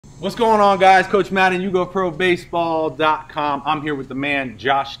What's going on, guys? Coach Matt and YouGoProBaseball.com. I'm here with the man,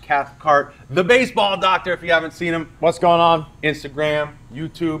 Josh Cathcart, the baseball doctor, if you haven't seen him. What's going on? Instagram,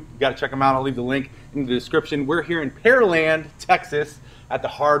 YouTube. You got to check him out. I'll leave the link in the description. We're here in Pearland, Texas at the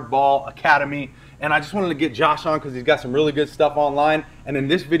Hardball Academy. And I just wanted to get Josh on because he's got some really good stuff online. And in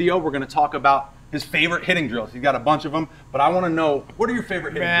this video, we're going to talk about his favorite hitting drills. He's got a bunch of them, but I want to know, what are your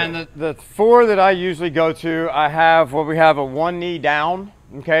favorite hitting drills? The four that I usually go to, we have a one knee down.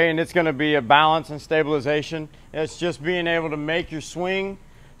 Okay, and it's going to be a balance and stabilization. It's just being able to make your swing,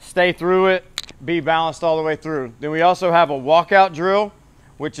 stay through it, be balanced all the way through. Then we also have a walkout drill,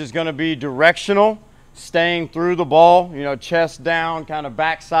 which is going to be directional, staying through the ball, you know, chest down, kind of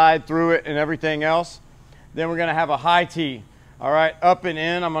backside through it and everything else. Then we're going to have a high tee. All right, up and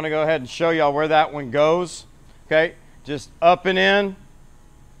in. I'm going to go ahead and show y'all where that one goes. Okay, just up and in.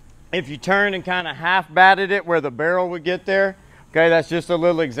 If you turn and kind of half batted it where the barrel would get there, okay, that's just a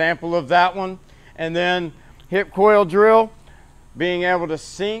little example of that one. And then hip coil drill, being able to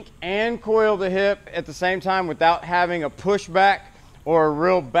sink and coil the hip at the same time without having a pushback or a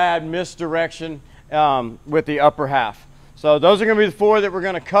real bad misdirection with the upper half. So those are going to be the four that we're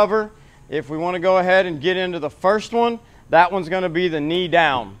going to cover. If we want to go ahead and get into the first one, that one's going to be the knee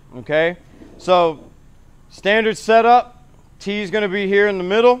down, okay? So standard setup, tee is going to be here in the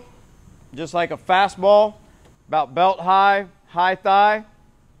middle, just like a fastball, about belt high, high thigh.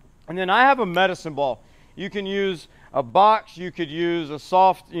 And then I have a medicine ball. You can use a box, you could use a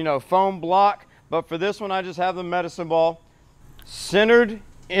soft, foam block, but for this one I just have the medicine ball centered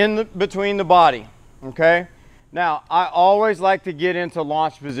in between the body, okay? Now, I always like to get into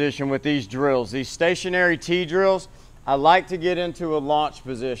launch position with these drills. These stationary tee drills, I like to get into a launch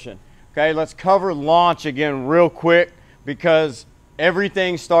position. Okay, let's cover launch again real quick because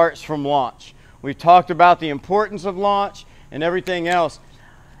everything starts from launch. We've talked about the importance of launch and everything else.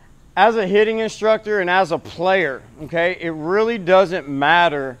 As a hitting instructor and as a player, okay, it really doesn't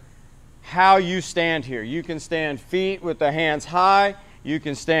matter how you stand here. You can stand feet with the hands high, you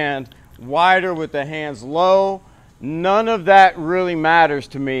can stand wider with the hands low. None of that really matters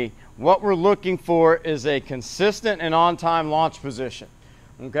to me. What we're looking for is a consistent and on-time launch position,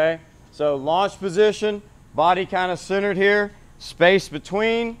 okay? So launch position, body kind of centered here, space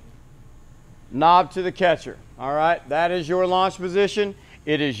between, knob to the catcher. All right, that is your launch position.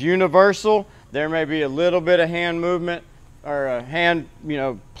 It is universal. There may be a little bit of hand movement or a hand,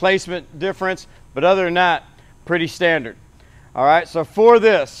 placement difference, but other than that, pretty standard. All right, so for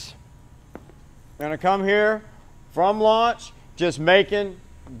this, I'm gonna come here from launch, just making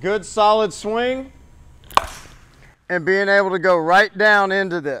good solid swing and being able to go right down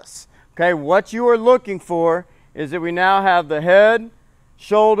into this. Okay, what you are looking for is that we now have the head,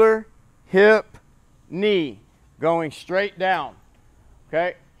 shoulder, hip, knee going straight down.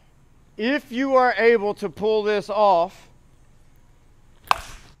 Okay, if you are able to pull this off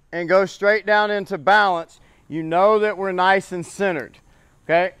and go straight down into balance, you know that we're nice and centered.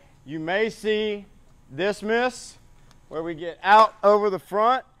 Okay, you may see this miss where we get out over the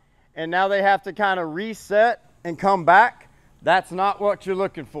front and now they have to kind of reset and come back. That's not what you're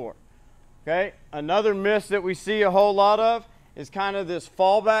looking for. Okay, another miss that we see a whole lot of is kind of this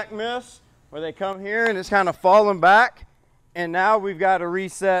fallback miss where they come here and it's kind of falling back and now we've got to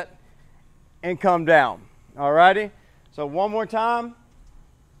reset and come down. All righty, so one more time,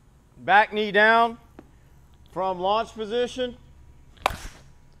 back knee down from launch position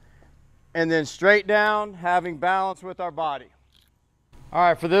and then straight down, having balance with our body. All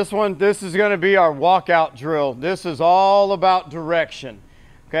right, for this one, this is going to be our walkout drill. This is all about direction.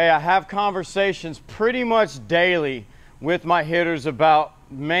 Okay, I have conversations pretty much daily with my hitters about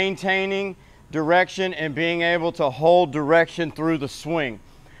maintaining direction and being able to hold direction through the swing.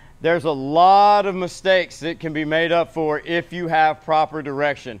 There's a lot of mistakes that can be made up for if you have proper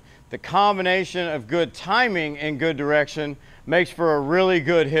direction. The combination of good timing and good direction makes for a really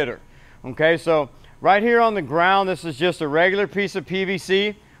good hitter. Okay, so right here on the ground, this is just a regular piece of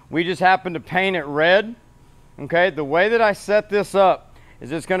PVC. We just happen to paint it red. Okay, the way that I set this up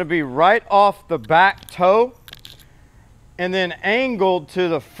is it's going to be right off the back toe and then angled to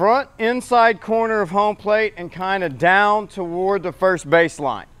the front inside corner of home plate and kind of down toward the first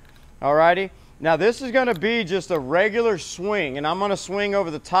baseline. Alrighty, now this is going to be just a regular swing and I'm going to swing over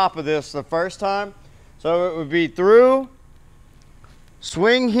the top of this the first time. So it would be through,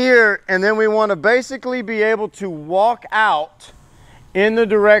 swing here, and then we want to basically be able to walk out in the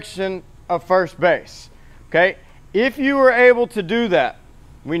direction of first base. Okay, if you were able to do that,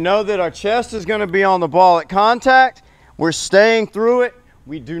 we know that our chest is going to be on the ball at contact. We're staying through it.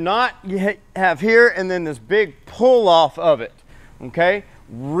 We do not have here and then this big pull off of it. Okay,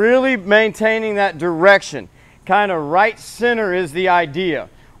 really maintaining that direction. Kind of right center is the idea.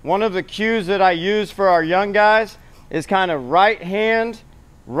 One of the cues that I use for our young guys is kind of right hand,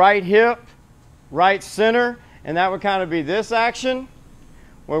 right hip, right center, and that would kind of be this action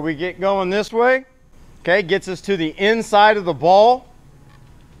where we get going this way. Okay, gets us to the inside of the ball,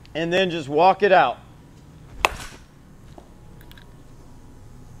 and then just walk it out.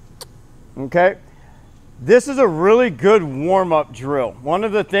 Okay, this is a really good warm-up drill. One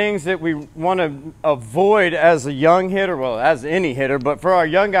of the things that we want to avoid as a young hitter, well, as any hitter, but for our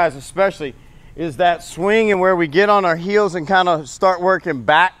young guys especially, is that swing and where we get on our heels and kind of start working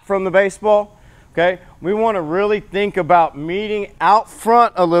back from the baseball. Okay, we want to really think about meeting out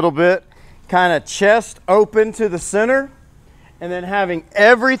front a little bit, kind of chest open to the center, and then having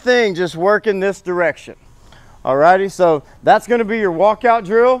everything just work in this direction. Alrighty, so that's going to be your walkout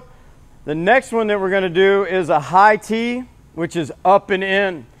drill. The next one that we're going to do is a high tee, which is up and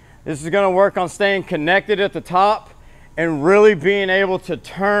in. This is going to work on staying connected at the top and really being able to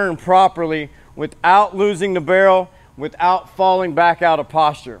turn properly without losing the barrel, without falling back out of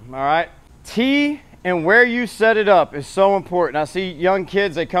posture. All right, tee and where you set it up is so important. I see young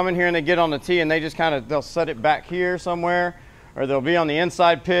kids, they come in here and they get on the tee and they just they'll set it back here somewhere, or they'll be on the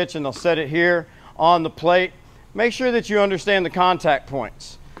inside pitch and they'll set it here on the plate. Make sure that you understand the contact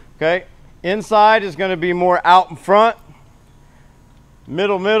points. Okay, inside is going to be more out in front.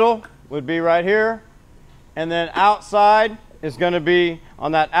 Middle would be right here. And then outside is going to be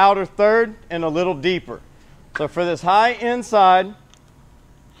on that outer third and a little deeper. So for this high inside, I'm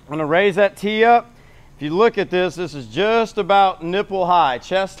going to raise that tee up. If you look at this, this is just about nipple high,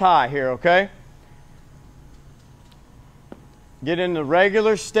 chest high here, okay? Get in the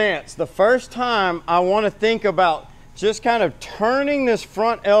regular stance. The first time I want to think about just kind of turning this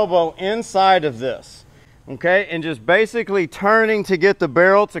front elbow inside of this, okay? And just basically turning to get the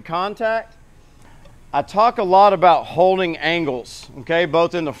barrel to contact. I talk a lot about holding angles, okay?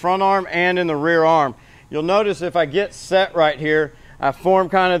 Both in the front arm and in the rear arm. You'll notice if I get set right here, I form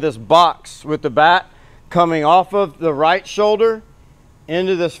kind of this box with the bat coming off of the right shoulder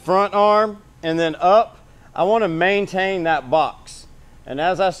into this front arm and then up. I want to maintain that box. And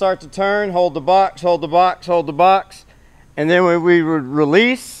as I start to turn, hold the box, hold the box, hold the box. And then we would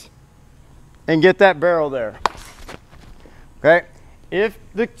release and get that barrel there. Okay? If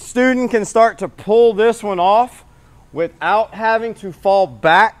the student can start to pull this one off without having to fall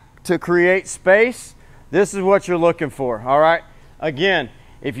back to create space, this is what you're looking for, all right? Again,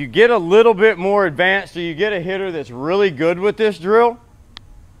 if you get a little bit more advanced or you get a hitter that's really good with this drill,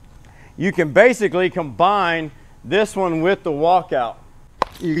 you can basically combine this one with the walkout.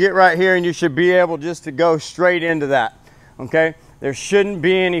 You get right here and you should be able just to go straight into that, okay? There shouldn't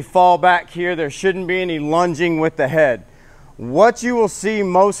be any fall back here. There shouldn't be any lunging with the head. What you will see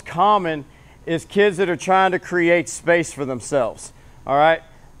most common is kids that are trying to create space for themselves, all right?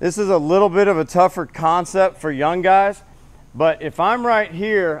 This is a little bit of a tougher concept for young guys, but if I'm right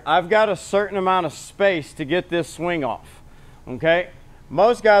here, I've got a certain amount of space to get this swing off, okay?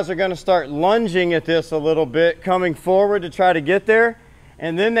 Most guys are going to start lunging at this a little bit, coming forward to try to get there,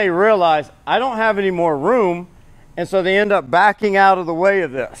 and then they realize, I don't have any more room, and so they end up backing out of the way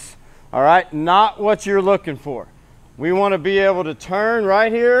of this, all right? Not what you're looking for. We want to be able to turn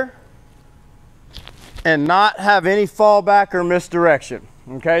right here and not have any fallback or misdirection.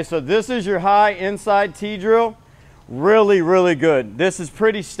 Okay, so this is your high inside tee drill. Really, really good. This is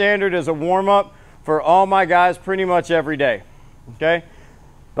pretty standard as a warm-up for all my guys pretty much every day. Okay,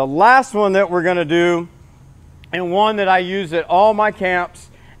 the last one that we're going to do, and one that I use at all my camps,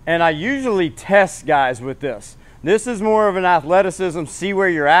 and I usually test guys with this. This is more of an athleticism, see where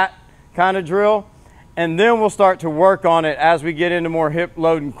you're at kind of drill. And then we'll start to work on it as we get into more hip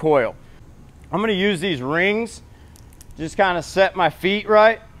load and coil. I'm going to use these rings, just kind of set my feet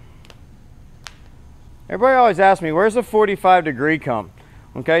right. Everybody always asks me, where's the 45-degree come?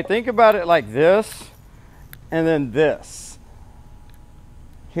 Okay, think about it like this and then this.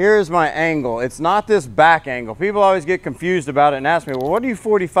 Here's my angle. It's not this back angle. People always get confused about it and ask me, well, what are you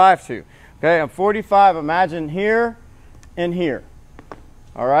 45 to? Okay, I'm 45, imagine here and here.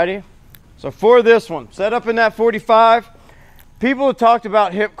 Alrighty? So for this one, set up in that 45. People have talked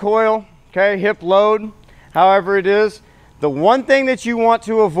about hip coil, okay, hip load, however it is. The one thing that you want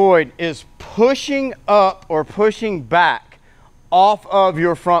to avoid is pushing up or pushing back off of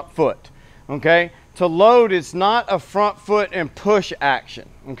your front foot, okay? To load, it's not a front foot and push action,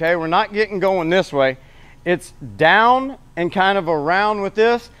 okay? We're not getting going this way. It's down and kind of around with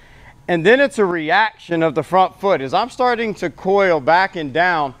this, and then it's a reaction of the front foot. As I'm starting to coil back and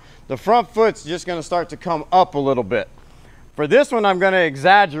down, the front foot's just going to start to come up a little bit. For this one, I'm going to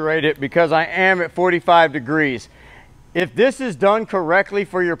exaggerate it because I am at 45 degrees. If this is done correctly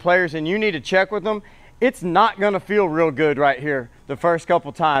for your players and you need to check with them, it's not going to feel real good right here the first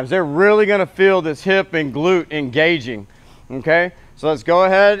couple times. They're really going to feel this hip and glute engaging, okay? So let's go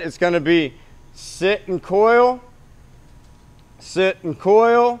ahead. It's going to be sit and coil,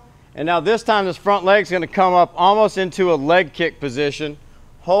 and now this time this front leg's going to come up almost into a leg kick position.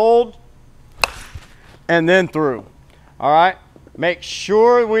 Hold, and then through. All right? Make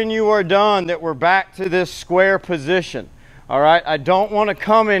sure when you are done that we're back to this square position. All right? I don't want to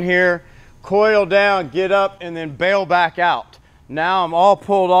come in here, coil down, get up, and then bail back out. Now I'm all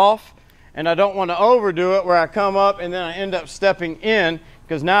pulled off, and I don't want to overdo it where I come up and then I end up stepping in,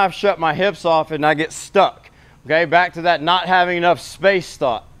 because now I've shut my hips off and I get stuck. Okay, back to that not having enough space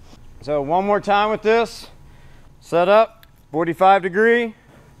thought. So one more time with this. Set up, 45 degree,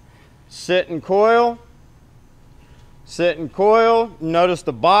 sit and coil, sit and coil. Notice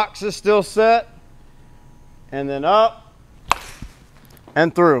the box is still set, and then up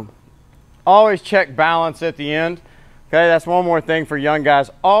and through. Always check balance at the end. Okay, that's one more thing for young guys.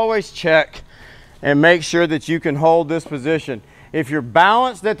 Always check and make sure that you can hold this position. If you're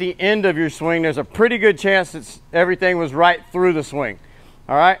balanced at the end of your swing, there's a pretty good chance that everything was right through the swing.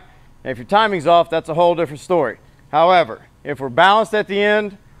 All right? If your timing's off, that's a whole different story. However, if we're balanced at the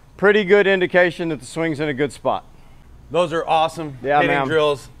end, pretty good indication that the swing's in a good spot. Those are awesome hitting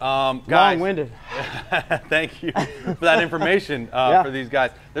drills. Guys, long-winded. Thank you for that information for these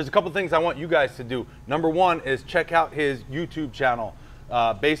guys. There's a couple things I want you guys to do. Number one is check out his YouTube channel,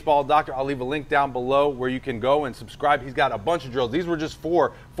 Baseball Doctor. I'll leave a link down below where you can go and subscribe. He's got a bunch of drills. These were just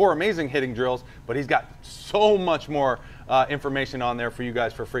four amazing hitting drills, but he's got so much more information on there for you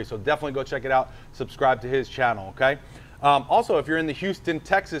guys for free. So definitely go check it out. Subscribe to his channel, okay? Also, if you're in the Houston,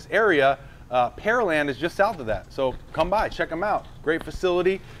 Texas area, Pearland is just south of that. So come by, check them out. Great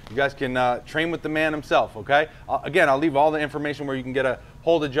facility. You guys can train with the man himself, okay? Again, I'll leave all the information where you can get a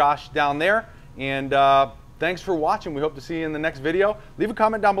hold of Josh down there. And thanks for watching. We hope to see you in the next video. Leave a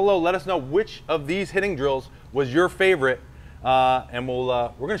comment down below. Let us know which of these hitting drills was your favorite. And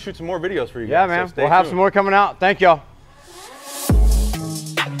we're going to shoot some more videos for you guys. Yeah, man. So we'll have some more coming out. Thank y'all.